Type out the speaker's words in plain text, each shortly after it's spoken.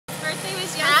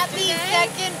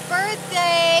second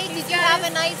birthday. Did you have a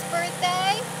nice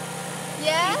birthday?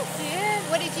 Yes? He did.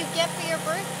 What did you get for your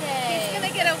birthday? He's going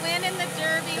to get a win in the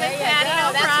Derby There with you Patty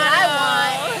go. That's what I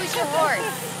want. Who's your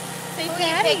horse? Say Who are you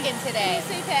Patty. picking today?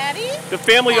 Can you say Patty? The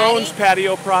family Patty? owns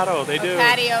Patio Prado. They do.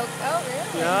 Patio. Oh,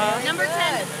 really? Yeah. Very Number good.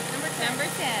 10. Number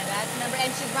 10. That's number. And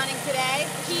she's running today?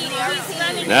 He's RC.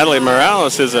 running. Natalie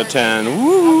Morales is a 10.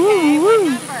 Woo, Okay, woo, what woo.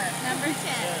 number? Number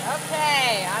 10.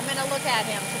 Okay, I'm going to look at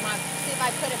him tomorrow. See if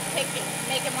I put a pick in,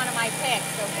 make him one of my picks,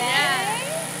 okay?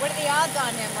 Yeah. What are the odds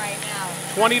on him right now?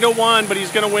 20-1, but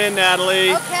he's going to win, Natalie.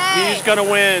 Okay. He's going to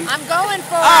win. I'm going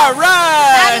for All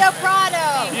right. Patio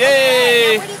Prado. Yay.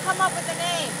 Okay, now where do you come up with the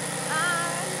name?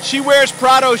 She wears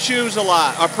Prado shoes a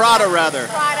lot, or Prada rather.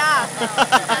 Prada.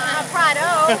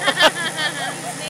 Prado.